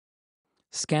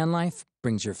ScanLife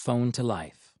brings your phone to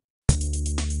life.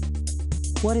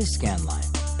 What is ScanLife?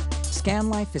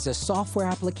 ScanLife is a software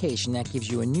application that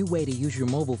gives you a new way to use your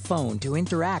mobile phone to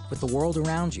interact with the world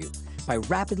around you by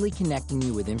rapidly connecting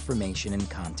you with information and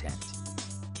content.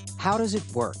 How does it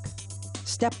work?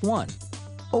 Step 1.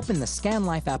 Open the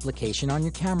ScanLife application on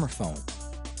your camera phone.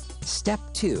 Step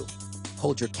 2.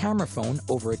 Hold your camera phone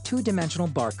over a two-dimensional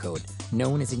barcode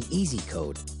known as an easy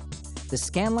code. The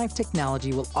ScanLife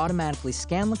technology will automatically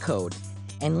scan the code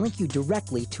and link you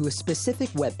directly to a specific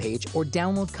web page or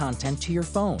download content to your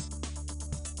phone.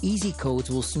 Easy codes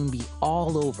will soon be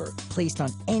all over, placed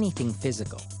on anything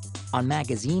physical, on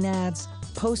magazine ads,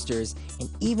 posters, and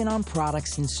even on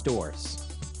products in stores.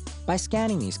 By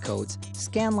scanning these codes,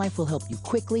 ScanLife will help you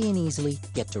quickly and easily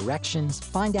get directions,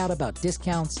 find out about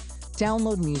discounts,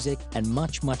 download music, and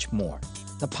much, much more.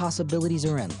 The possibilities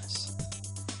are endless.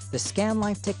 The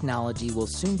ScanLife technology will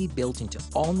soon be built into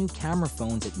all new camera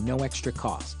phones at no extra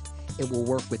cost. It will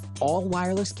work with all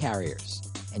wireless carriers,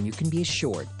 and you can be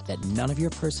assured that none of your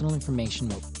personal information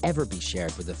will ever be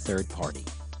shared with a third party.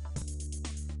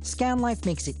 ScanLife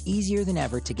makes it easier than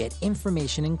ever to get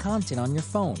information and content on your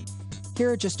phone. Here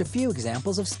are just a few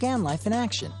examples of ScanLife in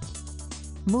action.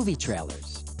 Movie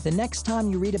trailers. The next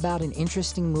time you read about an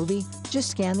interesting movie,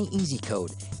 just scan the easy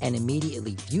code and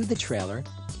immediately view the trailer,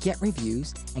 get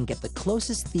reviews, and get the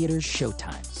closest theater's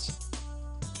showtimes.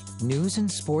 News and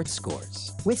sports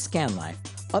scores. With ScanLife,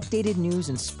 updated news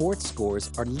and sports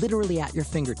scores are literally at your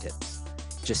fingertips.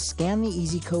 Just scan the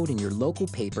easy code in your local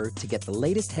paper to get the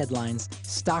latest headlines,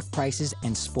 stock prices,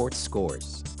 and sports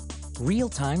scores.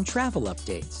 Real-time travel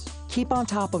updates. Keep on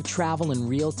top of travel in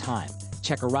real time.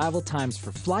 Check arrival times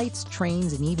for flights,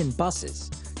 trains, and even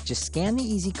buses. Just scan the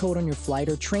easy code on your flight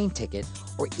or train ticket,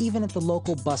 or even at the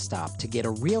local bus stop to get a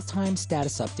real-time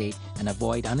status update and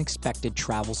avoid unexpected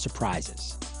travel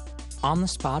surprises.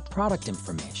 On-the-spot product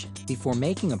information. Before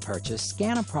making a purchase,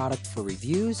 scan a product for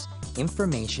reviews,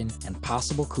 information, and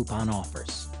possible coupon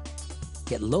offers.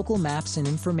 Get local maps and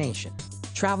information.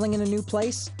 Traveling in a new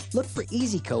place? Look for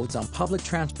easy codes on public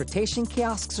transportation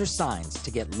kiosks or signs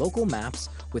to get local maps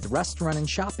with restaurant and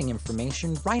shopping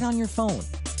information right on your phone.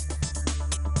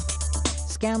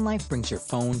 ScanLife brings your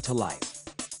phone to life.